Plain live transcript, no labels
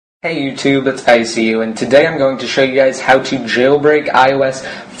Hey YouTube, it's ICU, and today I'm going to show you guys how to jailbreak iOS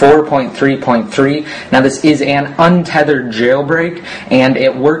 4.3.3. Now this is an untethered jailbreak, and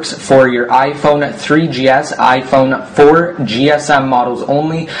it works for your iPhone 3GS, iPhone 4 GSM models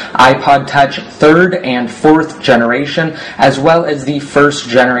only, iPod Touch 3rd and 4th generation, as well as the 1st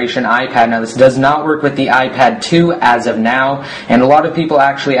generation iPad. Now this does not work with the iPad 2 as of now, and a lot of people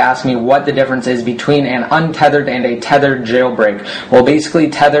actually ask me what the difference is between an untethered and a tethered jailbreak. Well,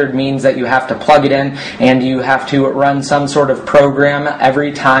 basically tethered means that you have to plug it in and you have to run some sort of program every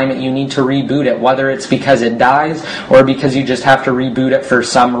time you need to reboot it, whether it's because it dies or because you just have to reboot it for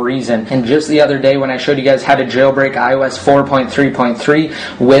some reason. And just the other day when I showed you guys how to jailbreak iOS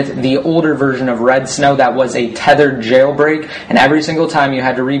 4.3.3 with the older version of Red Snow, that was a tethered jailbreak, and every single time you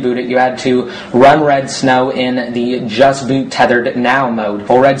had to reboot it, you had to run Red Snow in the just boot tethered now mode.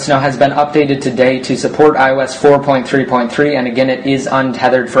 Well, Red Snow has been updated today to support iOS 4.3.3, and again it is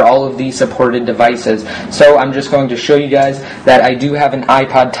untethered for all of the supported devices. So I'm just going to show you guys that I do have an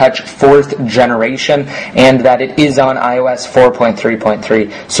iPod Touch 4th generation and that it is on iOS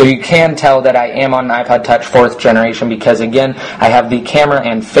 4.3.3. So you can tell that I am on an iPod Touch 4th generation because again I have the camera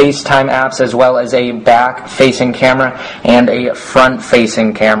and FaceTime apps as well as a back facing camera and a front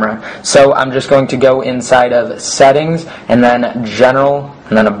facing camera. So I'm just going to go inside of settings and then general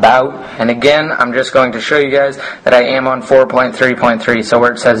and then about, and again I'm just going to show you guys that I am on 4.3.3. so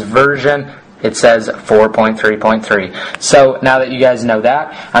where it says version, it says 4.3.3. So now that you guys know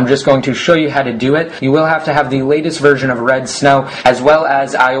that, I'm just going to show you how to do it. You will have to have the latest version of Red Snow as well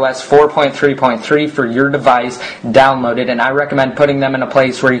as iOS 4.3.3 for your device downloaded, and I recommend putting them in a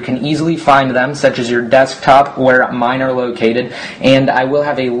place where you can easily find them, such as your desktop where mine are located, and I will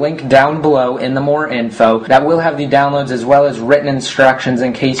have a link down below in the more info that will have the downloads as well as written instructions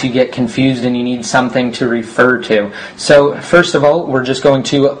in case you get confused and you need something to refer to. So first of all, we're just going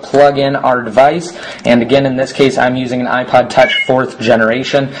to plug in our device, and again in this case I'm using an iPod Touch 4th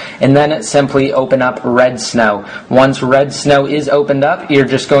generation, and then simply open up Red Snow. Once Red Snow is opened up, you're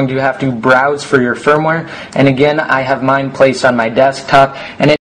just going to have to browse for your firmware, and again I have mine placed on my desktop, and it